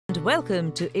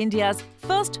welcome to India's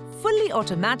first fully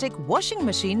automatic washing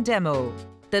machine demo,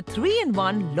 the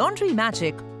 3-in-1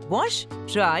 Laundrimagic Wash,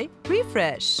 Dry,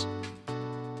 Refresh.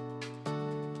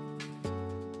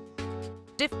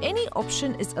 If any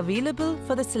option is available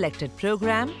for the selected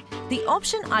program, the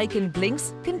option icon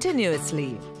blinks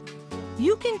continuously.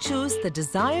 You can choose the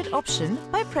desired option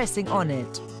by pressing on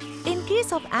it. In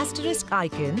case of asterisk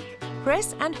icon,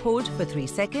 press and hold for 3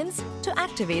 seconds to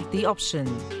activate the option.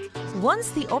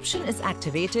 Once the option is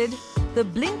activated, the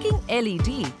blinking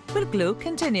LED will glow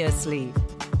continuously.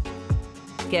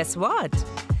 Guess what?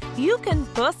 You can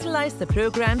personalize the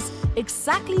programs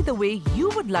exactly the way you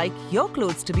would like your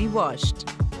clothes to be washed.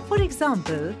 For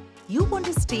example, you want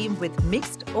to steam with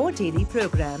mixed or daily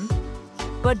program,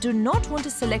 but do not want to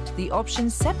select the option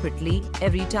separately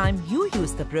every time you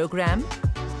use the program.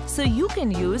 So you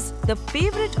can use the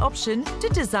favorite option to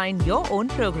design your own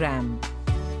program.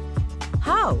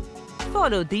 How?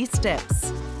 Follow these steps.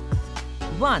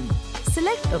 1.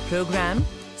 Select a program,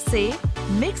 say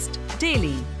Mixed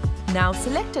Daily. Now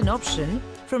select an option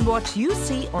from what you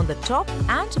see on the top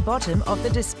and bottom of the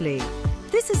display.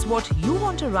 This is what you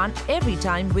want to run every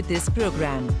time with this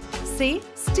program. Say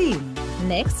Steam.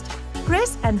 Next,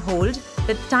 press and hold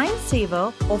the Time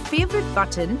Saver or Favorite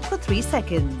button for 3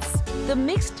 seconds. The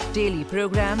Mixed Daily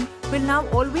program will now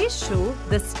always show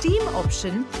the Steam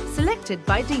option selected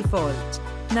by default.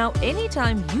 Now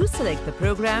anytime you select the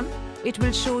program, it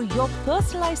will show your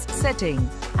personalized setting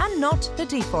and not the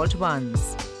default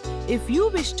ones. If you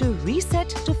wish to reset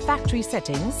to factory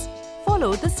settings,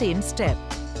 follow the same step.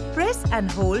 Press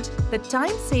and hold the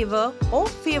Time Saver or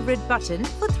Favorite button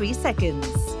for 3 seconds.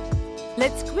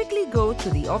 Let's quickly go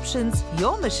through the options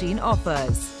your machine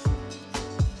offers.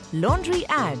 Laundry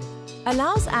Add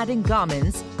allows adding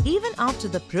garments even after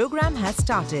the program has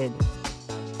started.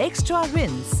 Extra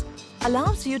Rinse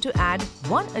allows you to add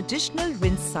 1 additional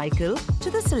rinse cycle to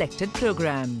the selected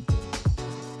program.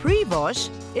 Pre-wash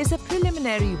is a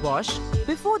preliminary wash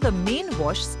before the main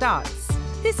wash starts.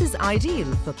 This is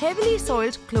ideal for heavily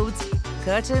soiled clothes,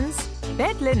 curtains,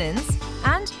 bed linens,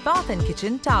 and bath and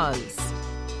kitchen towels.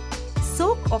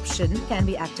 Soak option can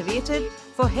be activated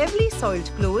for heavily soiled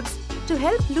clothes to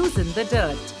help loosen the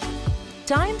dirt.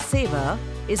 Time Saver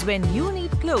is when you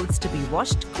need clothes to be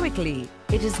washed quickly.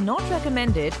 It is not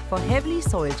recommended for heavily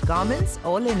soiled garments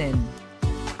or linen.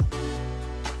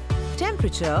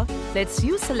 Temperature lets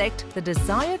you select the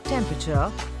desired temperature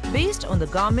based on the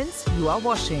garments you are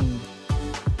washing.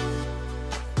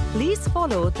 Please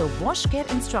follow the wash care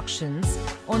instructions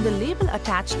on the label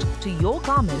attached to your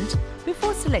garment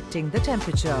before selecting the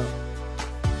temperature.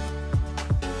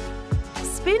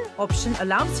 Spin option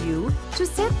allows you to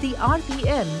set the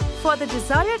RPM for the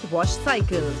desired wash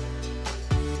cycle.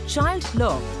 Child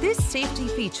Lock. This safety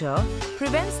feature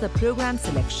prevents the program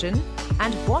selection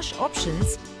and wash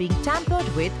options being tampered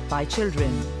with by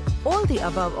children. All the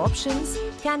above options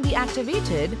can be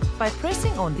activated by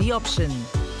pressing on the option.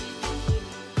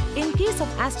 In case of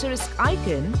asterisk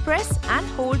icon, press and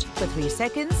hold for 3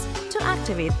 seconds to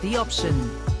activate the option.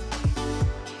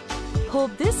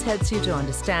 Hope this helps you to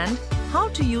understand how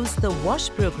to use the wash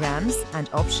programs and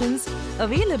options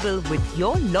available with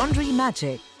your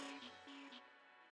Laundrimagic.